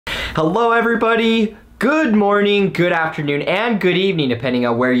Hello everybody, good morning, good afternoon, and good evening depending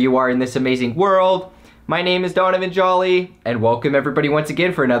on where you are in this amazing world. My name is Donovan Jolly, and welcome everybody once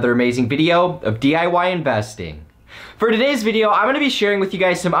again for another amazing video of DIY investing. For today's video, I'm going to be sharing with you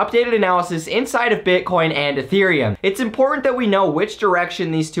guys some updated analysis inside of Bitcoin and Ethereum. It's important that we know which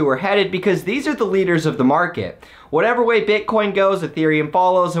direction these two are headed because these are the leaders of the market. Whatever way Bitcoin goes, Ethereum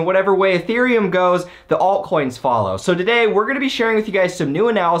follows, and whatever way Ethereum goes, the altcoins follow. So today, we're going to be sharing with you guys some new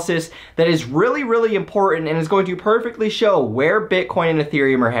analysis that is really important and is going to perfectly show where Bitcoin and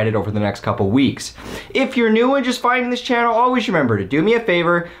Ethereum are headed over the next couple weeks. If you're new and just finding this channel, always remember to do me a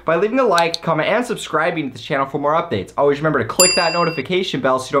favor by leaving a like, comment, and subscribing to this channel for more updates. Always remember to click that notification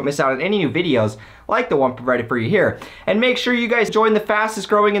bell so you don't miss out on any new videos like the one provided for you here. And make sure you guys join the fastest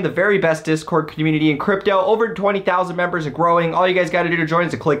growing and the very best Discord community in crypto. Over 20,000 members and growing. All you guys got to do to join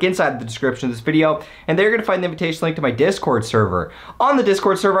is to click inside the description of this video, and there you're going to find the invitation link to my Discord server. On the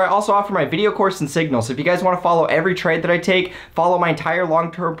Discord server, I also offer my video course and signals. So if you guys want to follow every trade that I take, follow my entire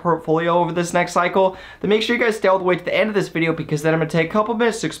long-term portfolio over this next cycle, then make sure you guys stay all the way to the end of this video because then I'm going to take a couple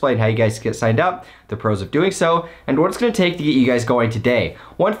minutes to explain how you guys get signed up, the pros of doing so, and what it's going to take to get you guys going today.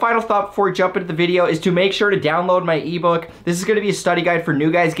 One final thought before we jump into the video is to make sure to download my ebook. This is going to be a study guide for new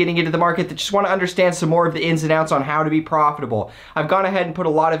guys getting into the market that just want to understand some more of the ins and outs on how to be profitable. I've gone ahead and put a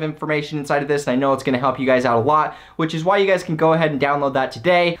lot of information inside of this, and I know it's going to help you guys out a lot, which is why you guys can go ahead and download that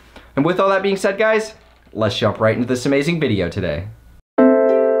today. And with all that being said, guys, let's jump right into this amazing video today.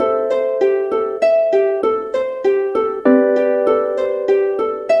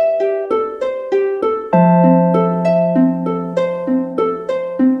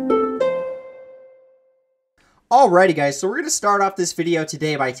 Alrighty guys, so we're going to start off this video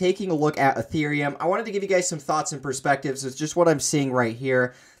today by taking a look at Ethereum. I wanted to give you guys some thoughts and perspectives. It's just what I'm seeing right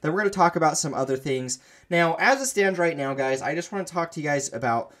here. Then we're going to talk about some other things. Now, as it stands right now, guys, I just want to talk to you guys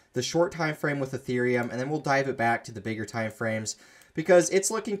about the short time frame with Ethereum, and then we'll dive it back to the bigger time frames because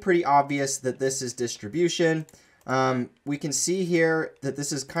it's looking pretty obvious that this is distribution. We can see here that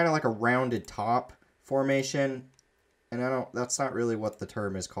this is kind of like a rounded top formation, and that's not really what the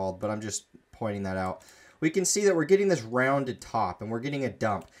term is called, but I'm just pointing that out. We can see that we're getting this rounded top and we're getting a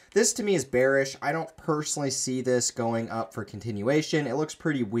dump. This to me is bearish. I don't personally see this going up for continuation. It looks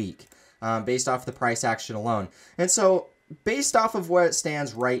pretty weak based off the price action alone. And so based off of where it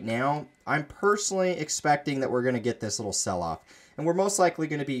stands right now, I'm personally expecting that we're going to get this little sell-off. And we're most likely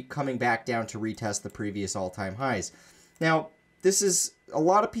going to be coming back down to retest the previous all-time highs. Now, this is a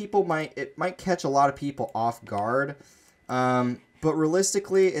lot of people it might catch a lot of people off guard. But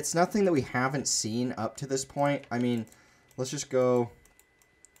realistically, it's nothing that we haven't seen up to this point. I mean, let's just go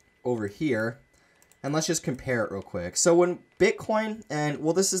over here and let's just compare it real quick. So when Bitcoin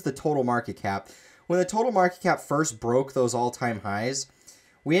well, this is the total market cap. When the total market cap first broke those all-time highs,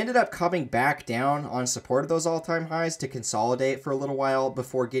 we ended up coming back down on support of those all-time highs to consolidate for a little while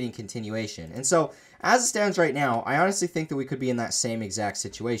before getting continuation. And so as it stands right now, I honestly think that we could be in that same exact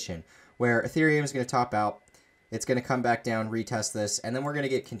situation where Ethereum is going to top out. It's going to come back down, retest this, and then we're going to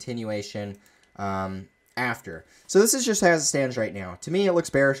get continuation after. So this is just as it stands right now. To me, it looks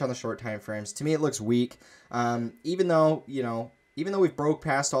bearish on the short time frames. To me, it looks weak. Even though we've broke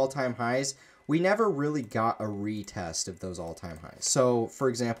past all-time highs, we never really got a retest of those all-time highs. So, for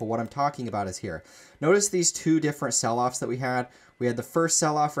example, what I'm talking about is here. Notice these two different sell-offs that we had. We had the first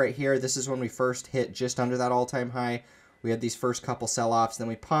sell-off right here. This is when we first hit just under that all-time high. We had these first couple sell-offs. Then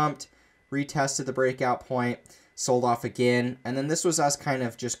we pumped, retested the breakout point, sold off again, and then this was us kind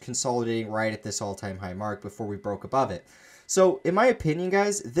of just consolidating right at this all-time high mark before we broke above it. So in my opinion,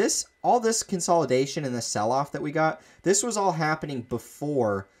 guys, all this consolidation and the sell-off that we got, this was all happening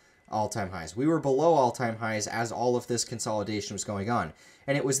before all-time highs. We were below all-time highs as all of this consolidation was going on.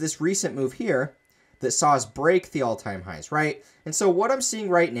 And it was this recent move here that saw us break the all-time highs, right? And so what I'm seeing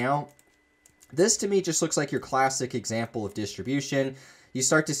right now, this to me just looks like your classic example of distribution. You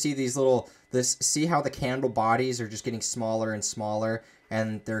start to see these see how the candle bodies are just getting smaller and smaller,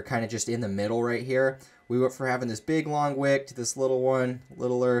 and they're kind of just in the middle right here. We went from having this big long wick to this little one,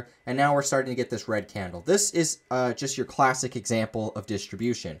 littler, and now we're starting to get this red candle. This is just your classic example of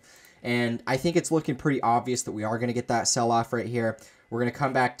distribution. And I think it's looking pretty obvious that we are going to get that sell-off right here. We're going to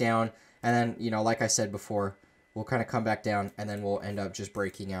come back down, and then, like I said before, we'll kind of come back down, and then we'll end up just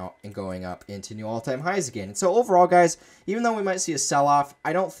breaking out and going up into new all-time highs again. And so overall, guys, even though we might see a sell-off,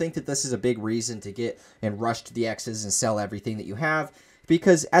 I don't think that this is a big reason to get and rush to the X's and sell everything that you have.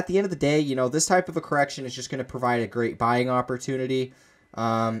 Because at the end of the day, this type of a correction is just going to provide a great buying opportunity.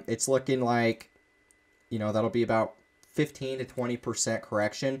 It's looking like, that'll be about 15 to 20%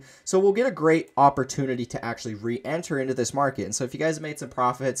 correction. So we'll get a great opportunity to actually re-enter into this market. And so if you guys made some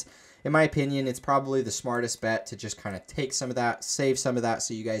profits, in my opinion, it's probably the smartest bet to just kind of take some of that, save some of that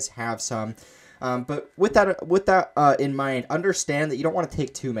so you guys have some. But with that in mind, understand that you don't want to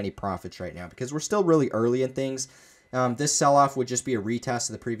take too many profits right now because we're still really early in things. This sell-off would just be a retest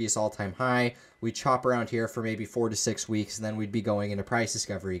of the previous all-time high. We chop around here for maybe 4 to 6 weeks, and then we'd be going into price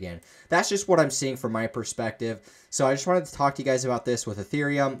discovery again. That's just what I'm seeing from my perspective. So I just wanted to talk to you guys about this with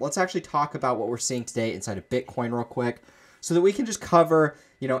Ethereum. Let's actually talk about what we're seeing today inside of Bitcoin real quick so that we can just cover,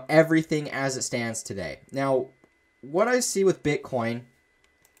 you know, everything as it stands today. Now, what I see with Bitcoin,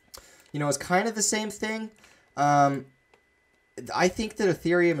 you know, is kind of the same thing. I think that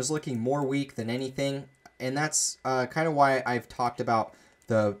Ethereum is looking more weak than anything. And that's kind of why I've talked about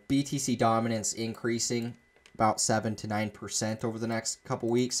the BTC dominance increasing about 7 to 9% over the next couple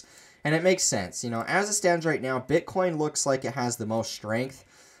weeks. And it makes sense. You know, as it stands right now, Bitcoin looks like it has the most strength.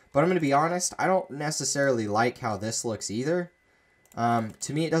 But I'm going to be honest, I don't necessarily like how this looks either. To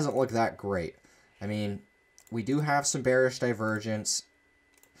me, it doesn't look that great. I mean, we do have some bearish divergence.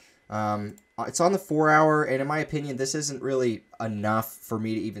 It's on the 4-hour, and in my opinion, this isn't really enough for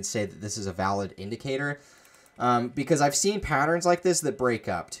me to even say that this is a valid indicator, because I've seen patterns like this that break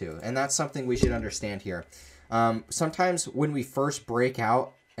up too, and that's something we should understand here. Sometimes when we first break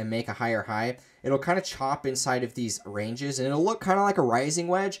out and make a higher high, it'll kind of chop inside of these ranges, and it'll look kind of like a rising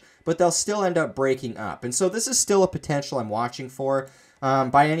wedge, but they'll still end up breaking up. And so this is still a potential I'm watching for.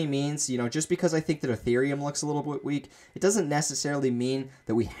 By any means, you know, just because I think that Ethereum looks a little bit weak, it doesn't necessarily mean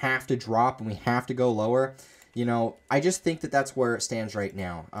that we have to drop and we have to go lower. You know, I just think that that's where it stands right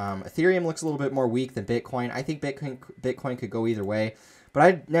now. Ethereum looks a little bit more weak than Bitcoin. I think Bitcoin could go either way, but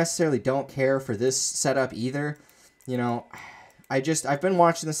I necessarily don't care for this setup either. You know, I've been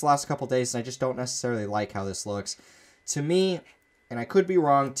watching this the last couple days, and I just don't necessarily like how this looks. To me, and I could be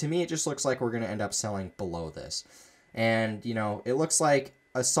wrong, to me it just looks like we're going to end up selling below this. And, you know, it looks like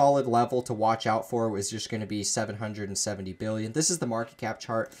a solid level to watch out for is just going to be 770 billion. This is the market cap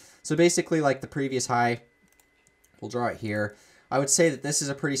chart. So basically, like the previous high, we'll draw it here. I would say that this is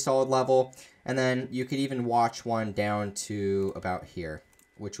a pretty solid level. And then you could even watch one down to about here,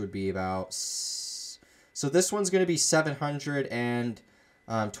 which would be about... So this one's going to be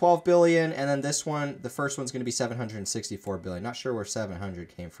 712 billion. And then this one, the first one's going to be 764 billion. Not sure where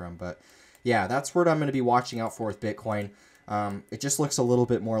 700 came from, but... yeah, that's what I'm going to be watching out for with Bitcoin. It just looks a little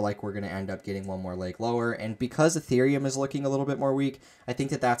bit more like we're going to end up getting one more leg lower. And because Ethereum is looking a little bit more weak, I think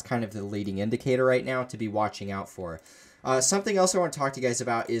that that's kind of the leading indicator right now to be watching out for. Something else I want to talk to you guys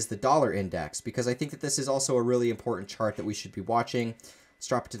about is the dollar index, because I think that this is also a really important chart that we should be watching. Let's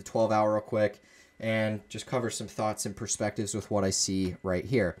drop it to the 12-hour real quick and just cover some thoughts and perspectives with what I see right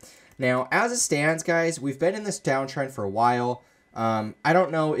here. Now, as it stands, guys, we've been in this downtrend for a while. I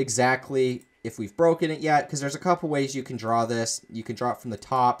don't know exactly if we've broken it yet, because there's a couple ways you can draw this. You can draw it from the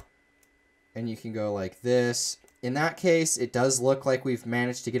top, and you can go like this. In that case, it does look like we've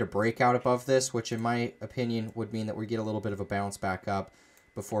managed to get a breakout above this, which in my opinion would mean that we get a little bit of a bounce back up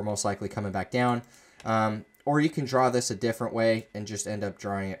before most likely coming back down. Or you can draw this a different way and just end up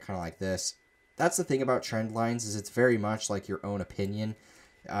drawing it kind of like this. That's the thing about trend lines, is it's very much like your own opinion.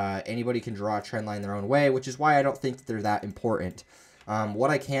 Anybody can draw a trend line their own way, which is why I don't think that they're that important. What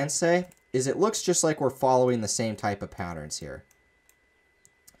I can say is it looks just like we're following the same type of patterns here.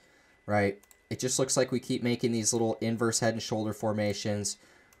 Right? It just looks like we keep making these little inverse head and shoulder formations.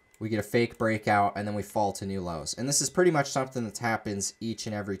 We get a fake breakout, and then we fall to new lows. And this is pretty much something that happens each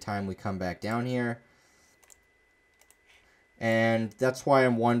and every time we come back down here. And that's why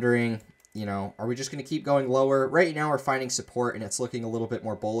I'm wondering... you know, are we just going to keep going lower? Right now we're finding support, and it's looking a little bit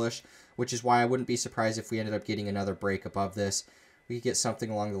more bullish, which is why I wouldn't be surprised if we ended up getting another break above this. We could get something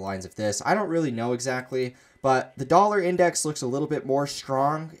along the lines of this. I don't really know exactly, but the dollar index looks a little bit more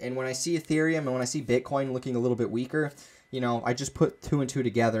strong, and when I see Ethereum and when I see Bitcoin looking a little bit weaker, you know, I just put 2 and 2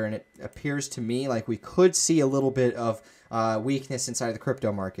 together, and it appears to me like we could see a little bit of weakness inside the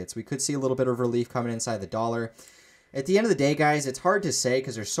crypto markets. We could see a little bit of relief coming inside the dollar. At the end of the day, guys, it's hard to say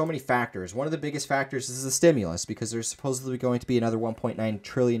because there's so many factors. One of the biggest factors is the stimulus, because there's supposedly going to be another $1.9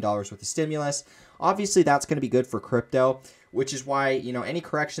 trillion worth of stimulus. Obviously, that's going to be good for crypto, which is why, you know, any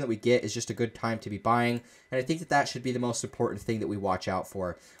correction that we get is just a good time to be buying. And I think that that should be the most important thing that we watch out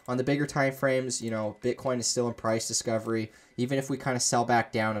for. On the bigger time frames, you know, Bitcoin is still in price discovery. Even if we kind of sell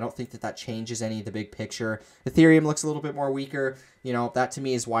back down, I don't think that that changes any of the big picture. Ethereum looks a little bit more weaker. You know, that to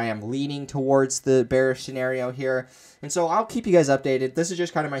me is why I'm leaning towards the bearish scenario here. And so I'll keep you guys updated. This is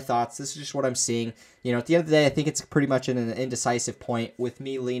just kind of my thoughts. This is just what I'm seeing. You know, at the end of the day, I think it's pretty much an indecisive point with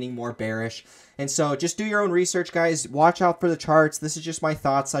me leaning more bearish. And so just do your own research, guys. Watch out for the charts. This is just my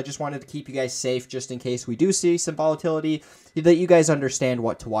thoughts. I just wanted to keep you guys safe just in case we do see some volatility, that you guys understand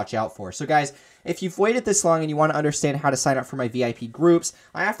what to watch out for. So guys, if you've waited this long and you want to understand how to sign up for my VIP groups,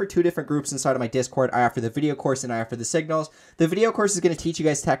 I offer 2 different groups inside of my Discord. I offer the video course and I offer the signals. The video course is going to teach you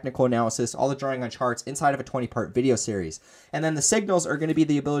guys technical analysis, all the drawing on charts inside of a 20-part video series. And then the signals are going to be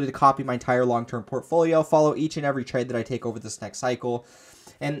the ability to copy my entire long-term portfolio, follow each and every trade that I take over this next cycle.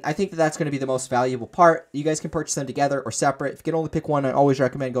 And I think that that's going to be the most valuable part. You guys can purchase them together or separate. If you can only pick one, I always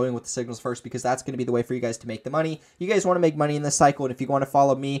recommend going with the signals first because that's going to be the way for you guys to make the money. You guys want to make money in this cycle, and if you want to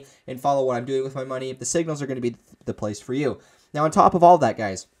follow me and follow what I'm doing with my money, the signals are going to be the place for you. Now, on top of all that,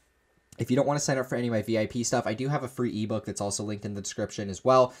 guys, if you don't want to sign up for any of my VIP stuff, I do have a free ebook that's also linked in the description as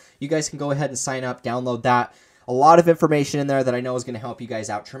well. You guys can go ahead and sign up, download that. A lot of information in there that I know is going to help you guys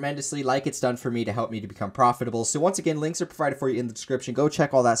out tremendously, like it's done for me to help me to become profitable. So once again, links are provided for you in the description. Go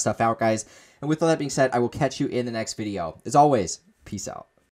check all that stuff out, guys. And with all that being said, I will catch you in the next video. As always, peace out.